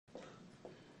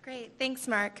Great, thanks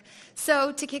Mark.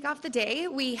 So to kick off the day,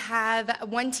 we have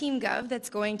One Team Gov that's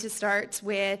going to start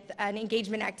with an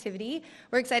engagement activity.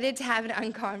 We're excited to have an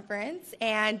Unconference,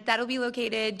 and that'll be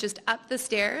located just up the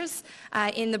stairs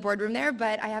in the boardroom there,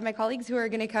 but I have my colleagues who are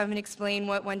going to come and explain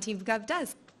what One Team Gov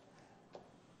does.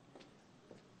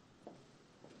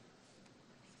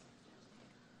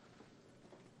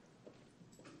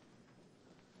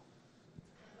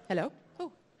 Hello.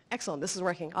 Excellent, this is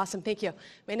working. Awesome, thank you.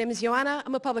 My name is Ioana,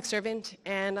 I'm a public servant,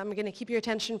 and I'm gonna keep your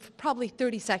attention for probably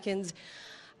 30 seconds.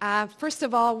 First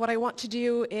of all, what I want to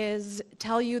do is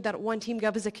tell you that One Team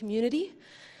Gov is a community,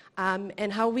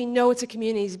 and how we know it's a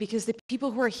community is because the people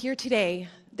who are here today,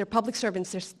 they're public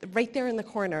servants, they're right there in the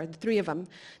corner, the three of them.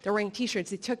 They're wearing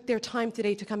t-shirts, they took their time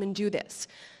today to come and do this.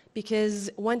 Because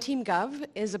One Team Gov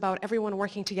is about everyone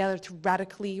working together to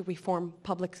radically reform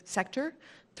public sector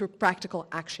through practical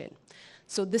action.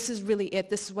 So this is really it.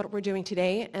 This is what we're doing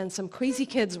today. And some crazy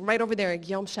kids right over there,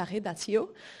 Guillaume Charret, that's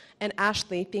you, and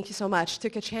Ashley, thank you so much,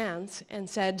 took a chance and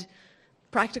said,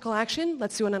 practical action,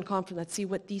 let's do an Unconference. Let's see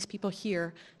what these people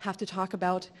here have to talk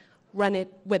about. Run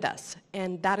it with us.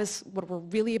 And that is what we're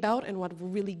really about and what we're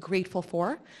really grateful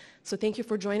for. So thank you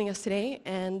for joining us today.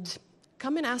 And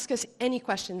come and ask us any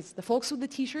questions. The folks with the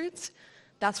t-shirts,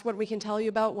 that's what we can tell you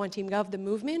about One Team Gov, the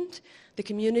movement, the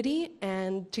community,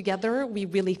 and together we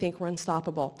really think we're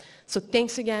unstoppable. So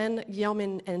thanks again,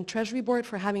 Guillaume and Treasury Board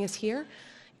for having us here.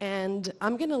 And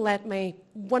I'm going to let my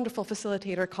wonderful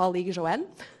facilitator colleague, Joël,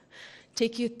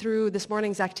 take you through this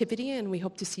morning's activity, and we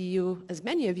hope to see you, as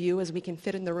many of you, as we can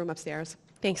fit in the room upstairs.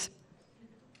 Thanks.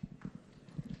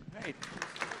 All right.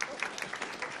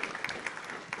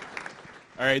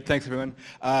 All right, thanks everyone.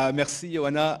 Merci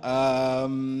Ioana.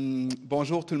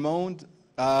 Bonjour tout le monde.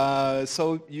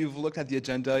 So you've looked at the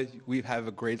agenda. We have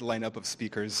a great lineup of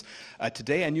speakers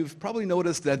today, and you've probably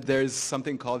noticed that there's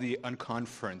something called the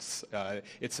Unconference.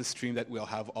 It's a stream that we'll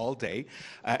have all day,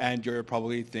 and you're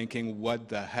probably thinking, what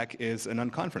the heck is an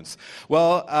Unconference?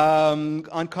 Well,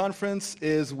 Unconference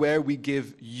is where we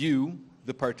give you,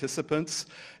 the participants,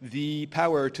 the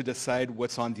power to decide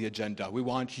what's on the agenda. We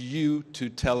want you to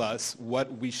tell us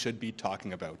what we should be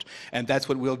talking about. And that's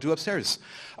what we'll do upstairs.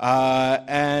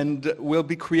 And we'll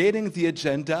be creating the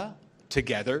agenda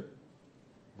together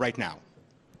right now.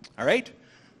 All right?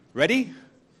 Ready?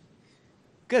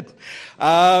 Good.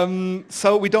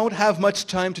 So we don't have much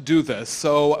time to do this.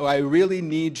 So I really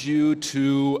need you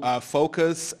to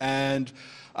focus, and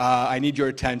I need your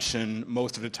attention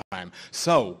most of the time.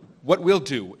 So what we'll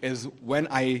do is when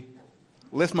I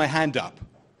lift my hand up,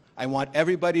 I want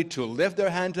everybody to lift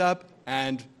their hand up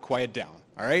and quiet down,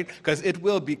 all right? Because it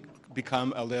will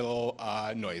become a little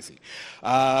noisy.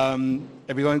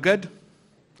 Everyone good?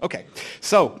 Okay,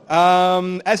 so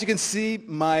as you can see,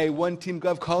 my One Team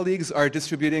Gov colleagues are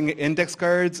distributing index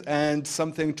cards and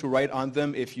something to write on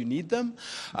them if you need them.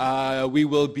 We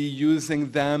will be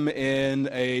using them in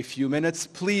a few minutes.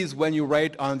 Please, when you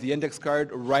write on the index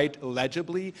card, write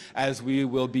legibly, as we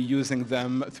will be using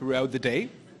them throughout the day.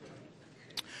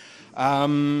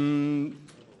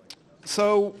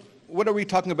 So what are we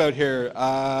talking about here?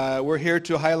 We're here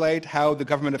to highlight how the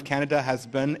Government of Canada has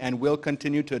been and will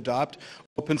continue to adopt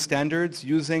open standards,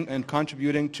 using and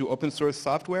contributing to open source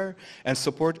software, and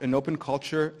support an open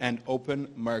culture and open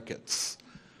markets.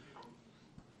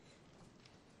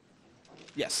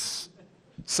 Yes.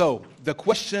 So the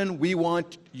question we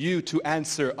want you to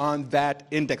answer on that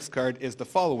index card is the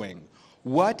following.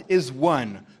 What is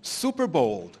one super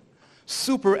bold,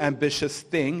 super ambitious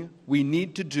thing we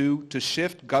need to do to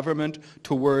shift government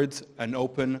towards an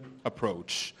open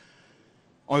approach?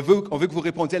 On veut que vous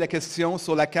répondiez à la question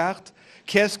sur la carte.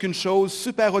 Qu'est-ce qu'une chose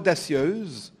super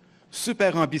audacieuse,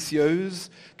 super ambitieuse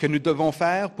que nous devons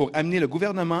faire pour amener le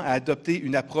gouvernement à adopter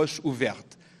une approche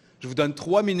ouverte? Je vous donne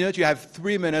 3 minutes. You have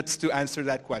 3 minutes to answer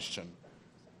that question.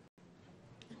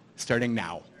 Starting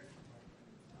now.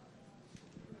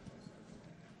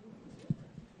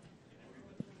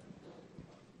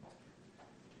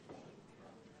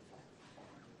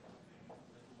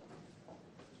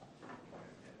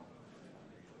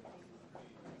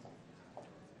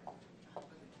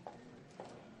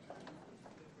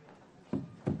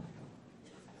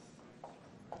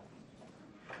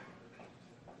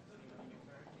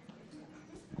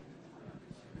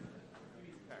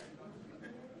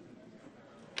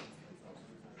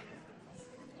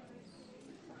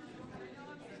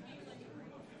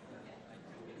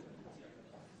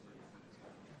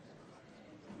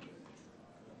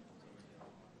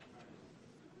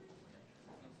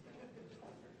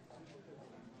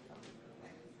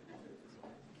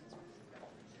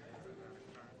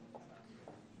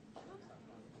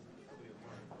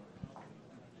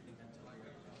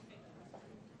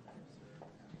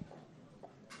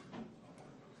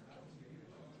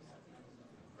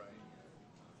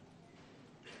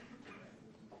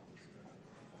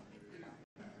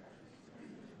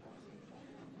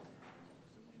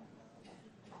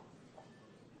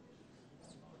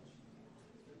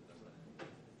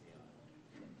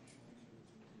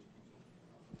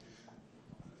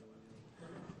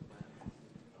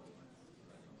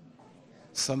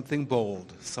 something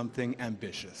bold, something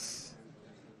ambitious.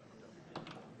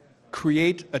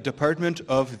 Create a department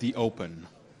of the open.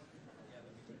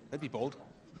 That'd be bold.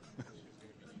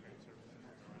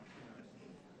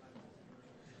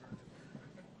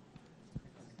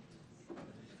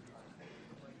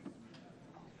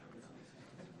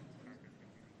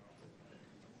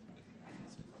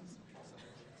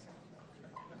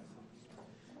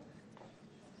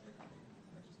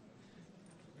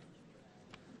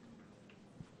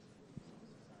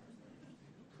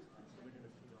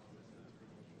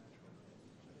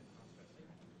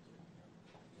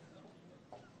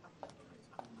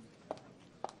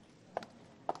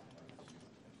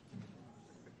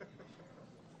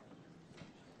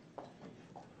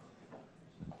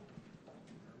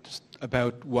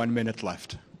 About 1 minute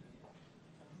left.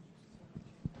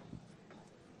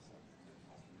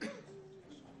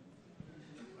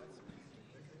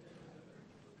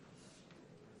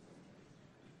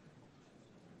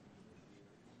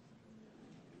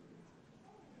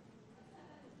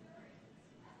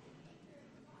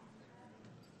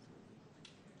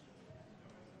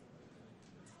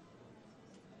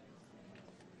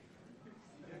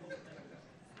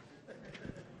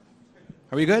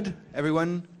 Are we good?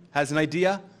 Everyone has an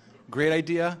idea? Great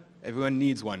idea? Everyone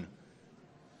needs one.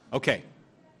 Okay.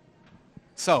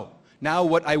 So, now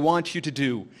what I want you to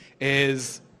do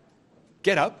is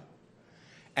get up,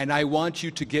 and I want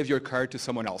you to give your card to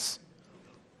someone else.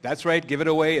 That's right, give it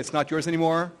away. It's not yours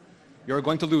anymore. You're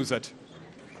going to lose it.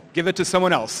 Give it to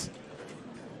someone else.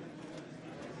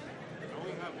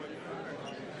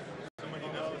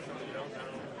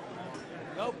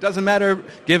 Nope, doesn't matter.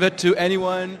 Give it to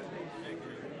anyone.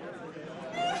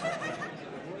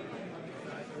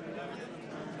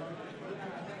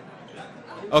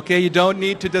 Okay, you don't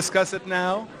need to discuss it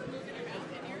now.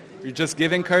 You're just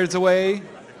giving cards away.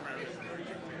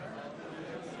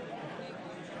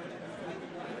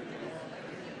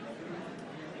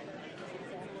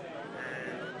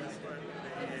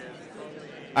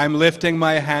 I'm lifting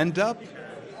my hand up.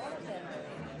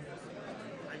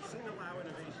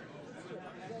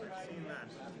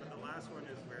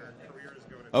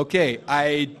 Okay,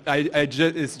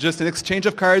 it's just an exchange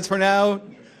of cards for now.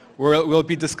 We'll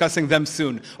be discussing them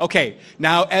soon. Okay,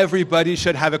 now everybody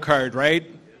should have a card, right?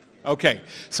 Okay,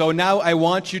 so now I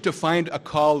want you to find a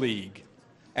colleague.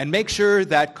 And make sure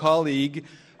that colleague,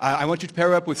 I want you to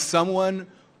pair up with someone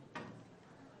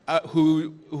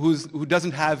who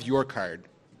doesn't have your card,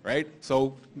 right?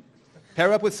 So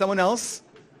pair up with someone else,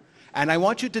 and I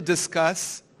want you to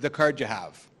discuss the card you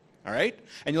have, all right?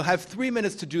 And you'll have 3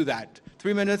 minutes to do that.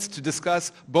 3 minutes to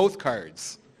discuss both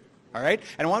cards. All right?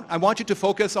 And I want you to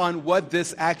focus on what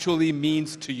this actually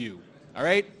means to you. All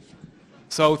right?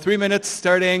 So 3 minutes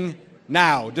starting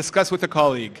now. Discuss with a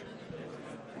colleague.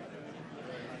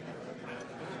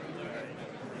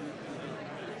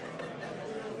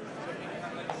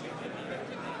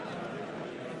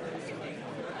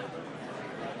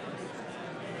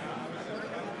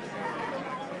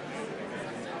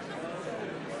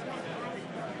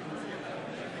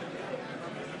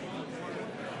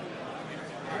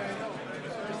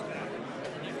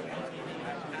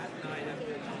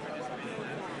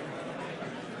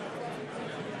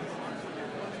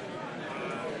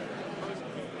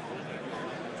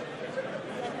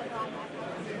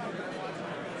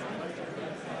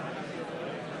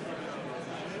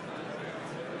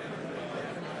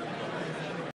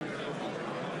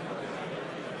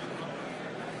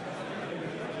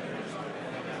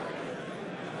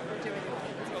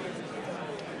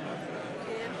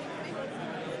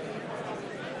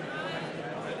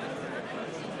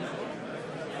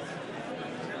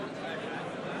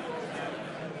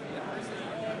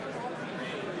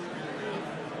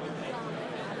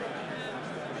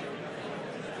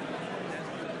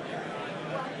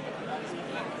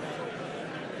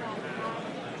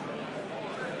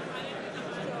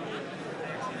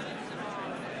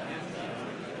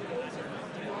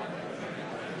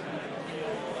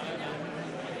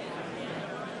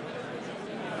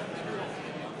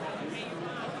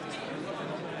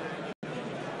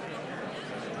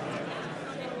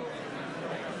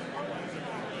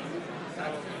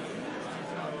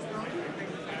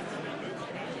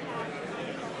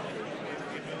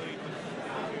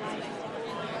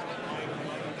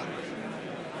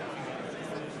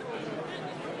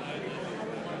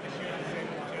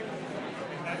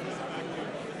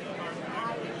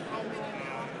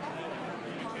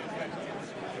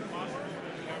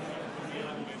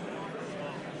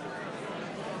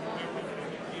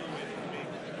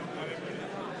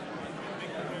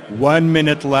 One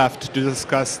minute left to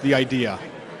discuss the idea.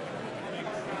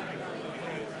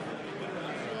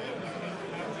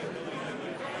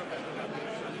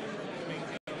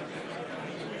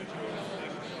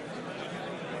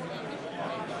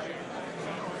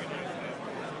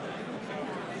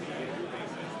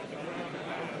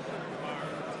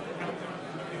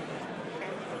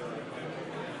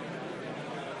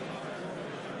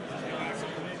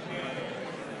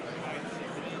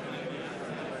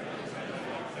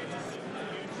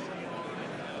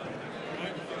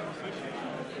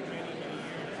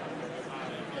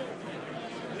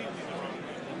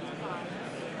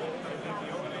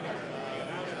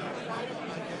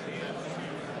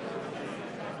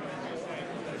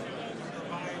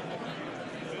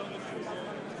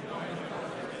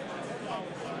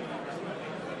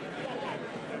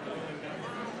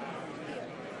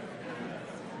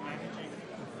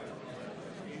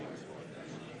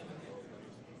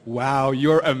 Wow,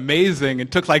 you're amazing.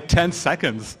 It took like 10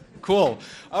 seconds. Cool.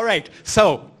 All right.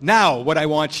 So now what I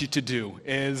want you to do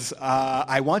is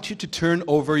I want you to turn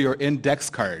over your index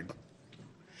card.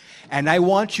 And I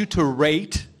want you to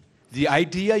rate the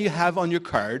idea you have on your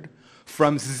card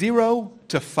from 0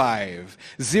 to 5.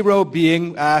 0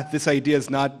 being, this idea is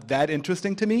not that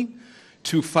interesting to me,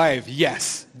 to 5,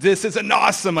 yes, this is an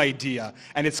awesome idea,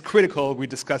 and it's critical we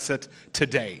discuss it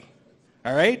today.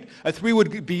 All right? A 3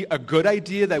 would be a good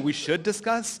idea that we should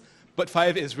discuss, but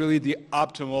 5 is really the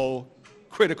optimal,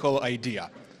 critical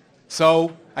idea.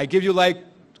 So I give you like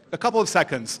a couple of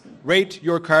seconds. Rate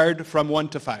your card from 1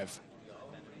 to 5.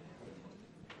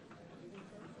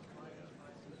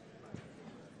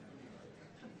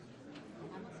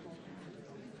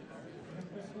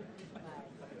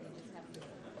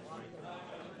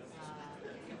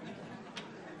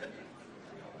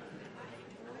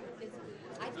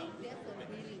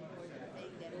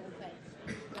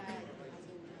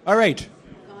 All right.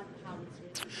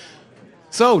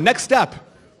 So next step,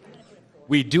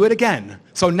 we do it again.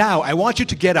 So now I want you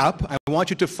to get up. I want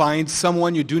you to find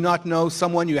someone you do not know,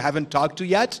 someone you haven't talked to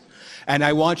yet, and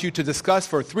I want you to discuss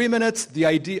for 3 minutes the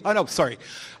idea. Oh, no, sorry.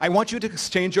 I want you to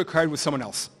exchange your card with someone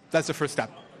else. That's the first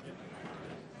step.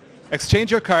 Exchange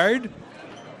your card.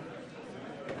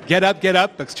 Get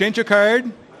up, exchange your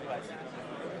card.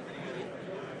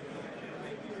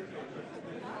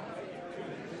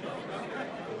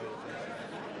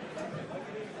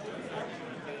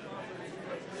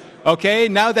 Okay,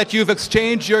 now that you've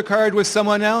exchanged your card with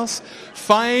someone else,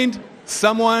 find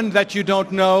someone that you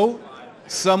don't know,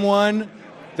 someone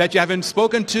that you haven't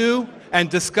spoken to, and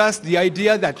discuss the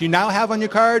idea that you now have on your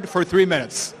card for 3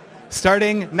 minutes,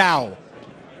 starting now.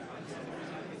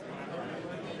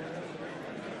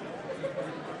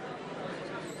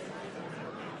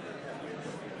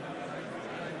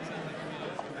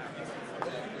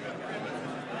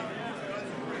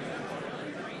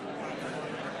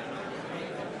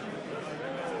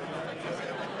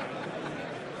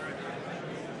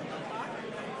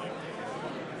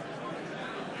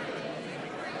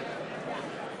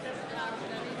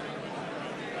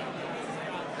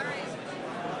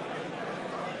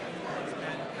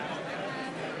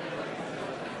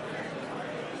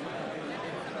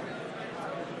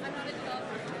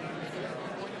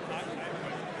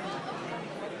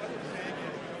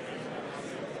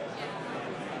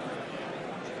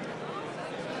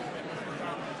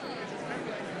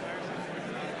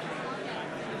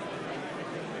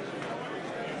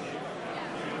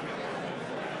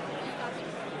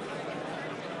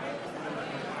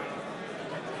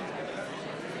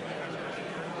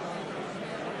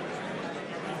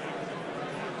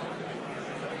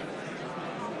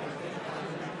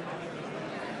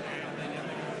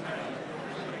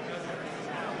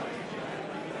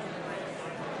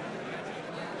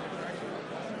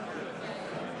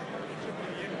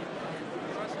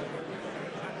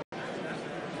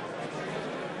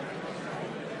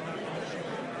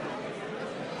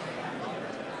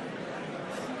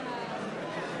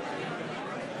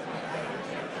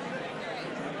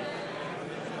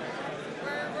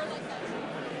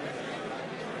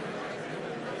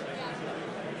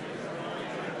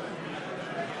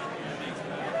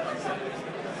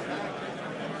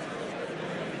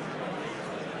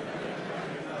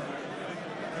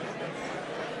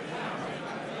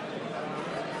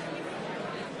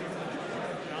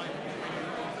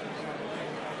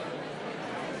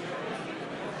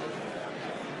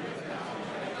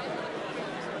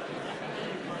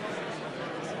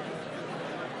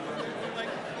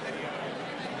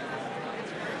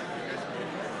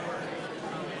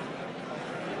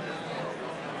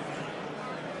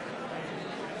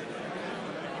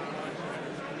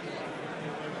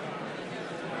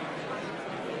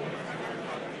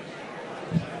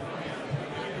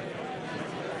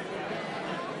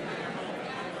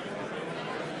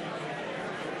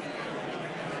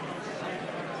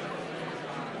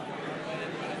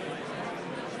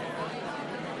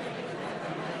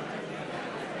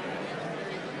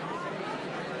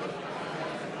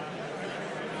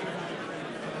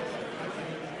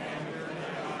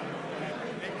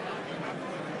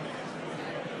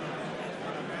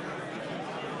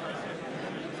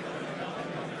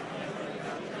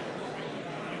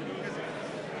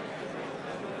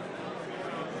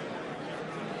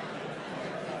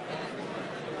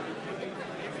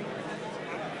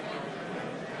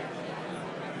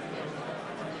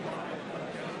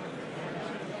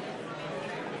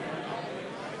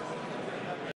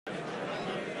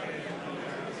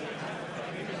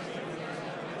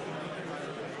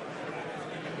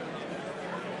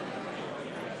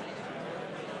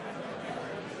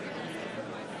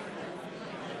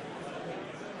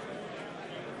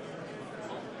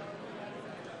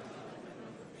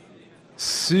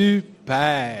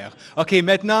 Super. OK,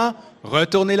 maintenant,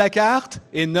 retournez la carte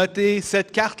et notez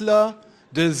cette carte-là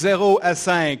de 0 à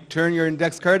 5. Turn your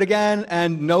index card again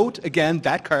and note again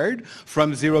that card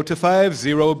from 0 to 5,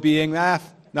 0 being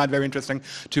not very interesting,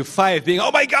 to 5 being,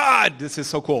 oh my God, this is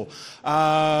so cool.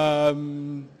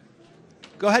 Go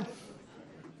ahead.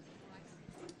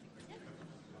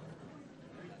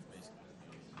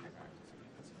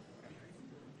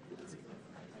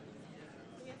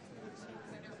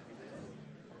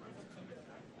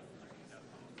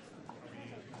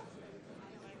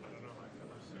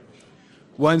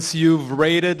 Once you've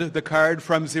rated the card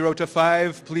from 0 to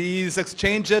 5, please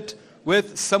exchange it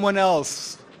with someone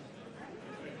else.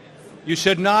 You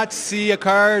should not see a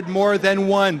card more than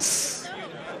once.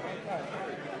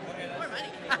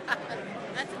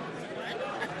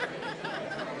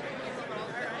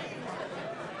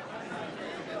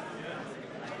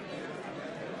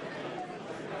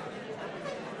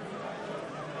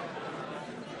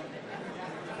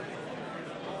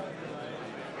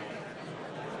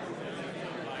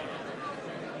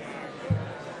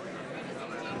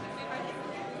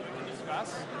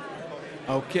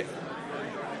 Okay.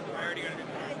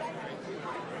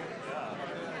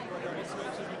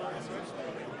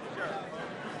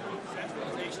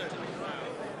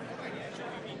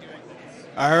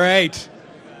 All right.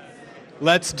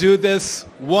 Let's do this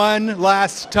one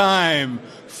last time.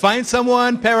 Find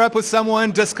someone, pair up with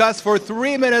someone, discuss for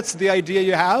 3 minutes the idea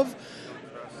you have.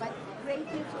 But rate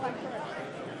this one first.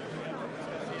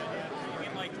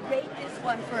 Rate this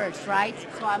one first, right?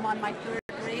 So I'm on my third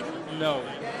rating? No.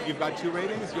 You've got 2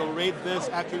 ratings. You'll rate this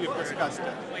after you've discussed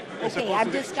it. Okay,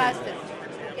 I've discussed it.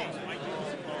 Okay.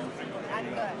 I'm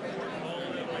good.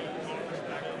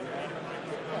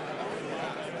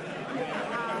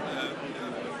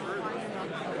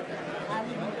 I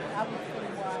would say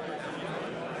why.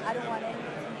 I don't want any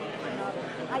information of it.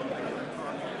 I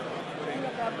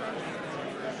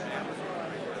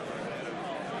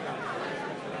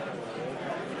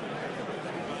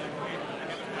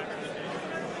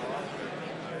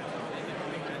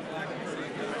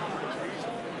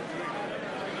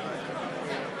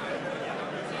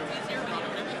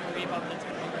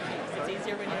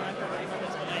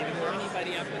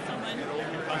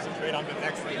Concentrate on the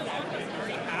next thing.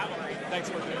 Thanks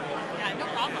for doing it. Yeah, no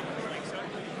problem.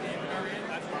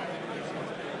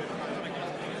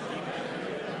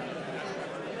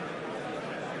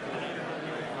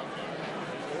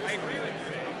 I agree with you.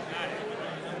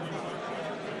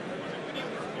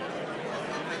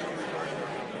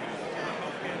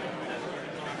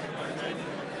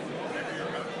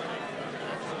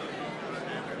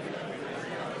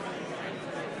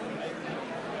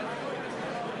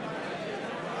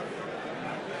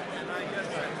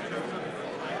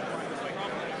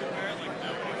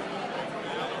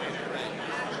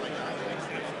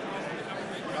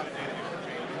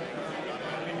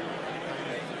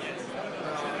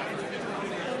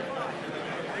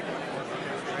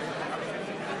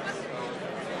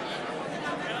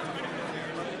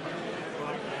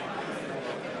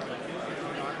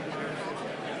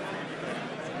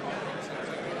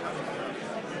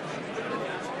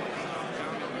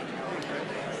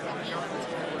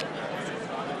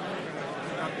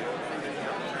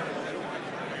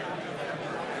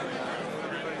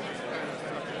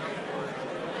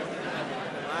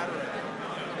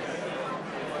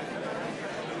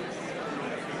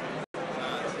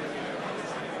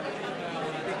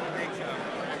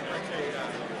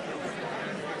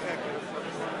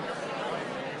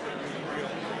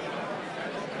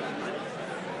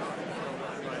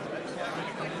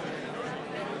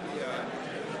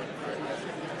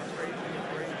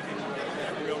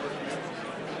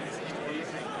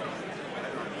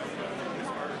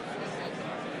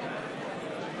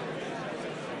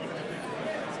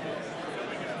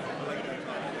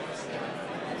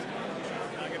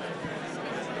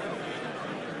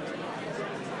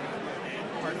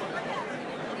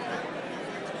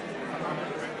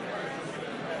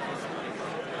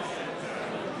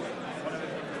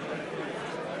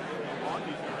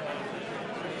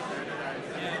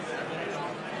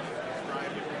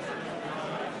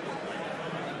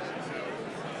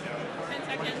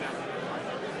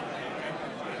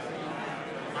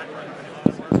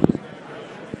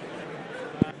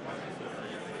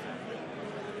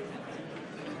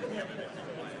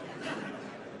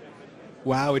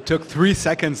 Wow, it took 3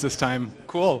 seconds this time.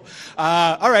 Cool.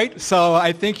 All right, so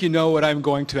I think you know what I'm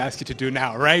going to ask you to do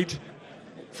now, right?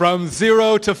 From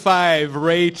 0 to 5,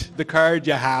 rate the card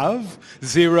you have.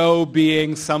 0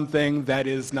 being something that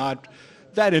is not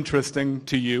that interesting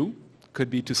to you. could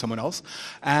be to someone else,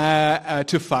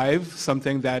 to 5,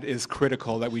 something that is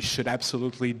critical that we should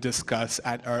absolutely discuss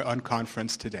at our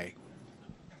Unconference today.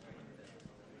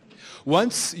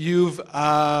 Once you've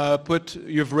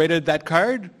rated that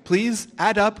card, please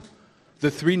add up the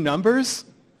 3 numbers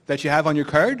that you have on your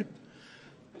card.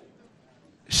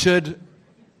 Should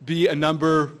be a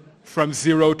number from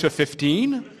 0 to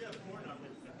 15.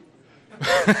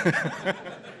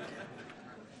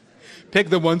 Pick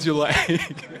the ones you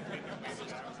like.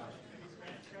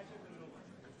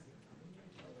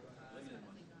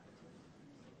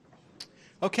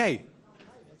 Okay.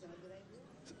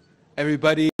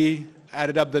 Everybody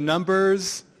added up the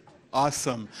numbers.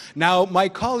 Awesome. Now, my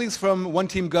colleagues from One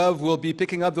Team Gov will be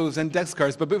picking up those index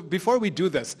cards, but before we do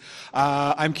this,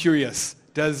 I'm curious.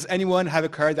 Does anyone have a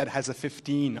card that has a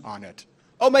 15 on it?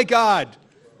 Oh my God!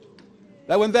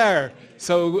 That one there.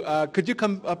 So could you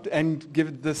come up and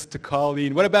give this to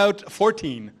Colleen? What about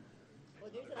 14?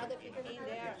 Well, there's another 15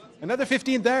 there. Another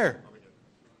 15 there.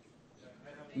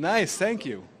 Nice, thank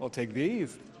you. We'll take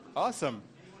these. Awesome.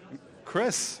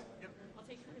 Chris.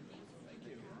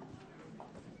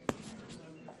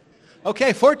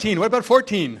 Okay, 14. What about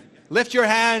 14? Lift your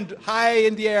hand high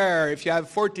in the air if you have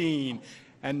 14,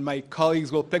 and my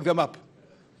colleagues will pick them up.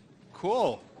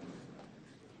 Cool.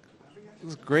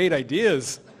 Those are great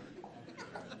ideas.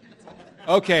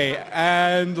 Okay,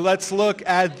 and let's look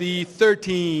at the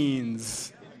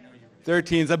 13s.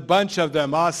 13s, a bunch of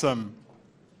them. Awesome.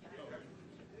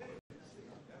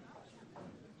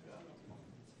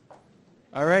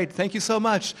 All right, thank you so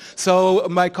much. So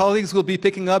my colleagues will be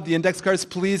picking up the index cards.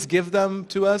 Please give them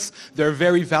to us. They're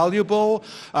very valuable.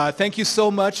 Thank you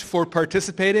so much for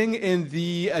participating in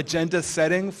the agenda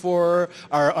setting for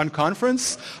our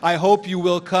Unconference. I hope you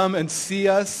will come and see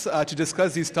us to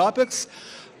discuss these topics.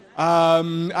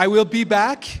 I will be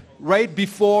back right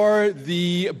before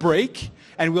the break,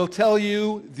 and we'll tell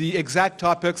you the exact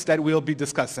topics that we'll be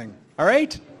discussing. All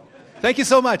right? Thank you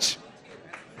so much.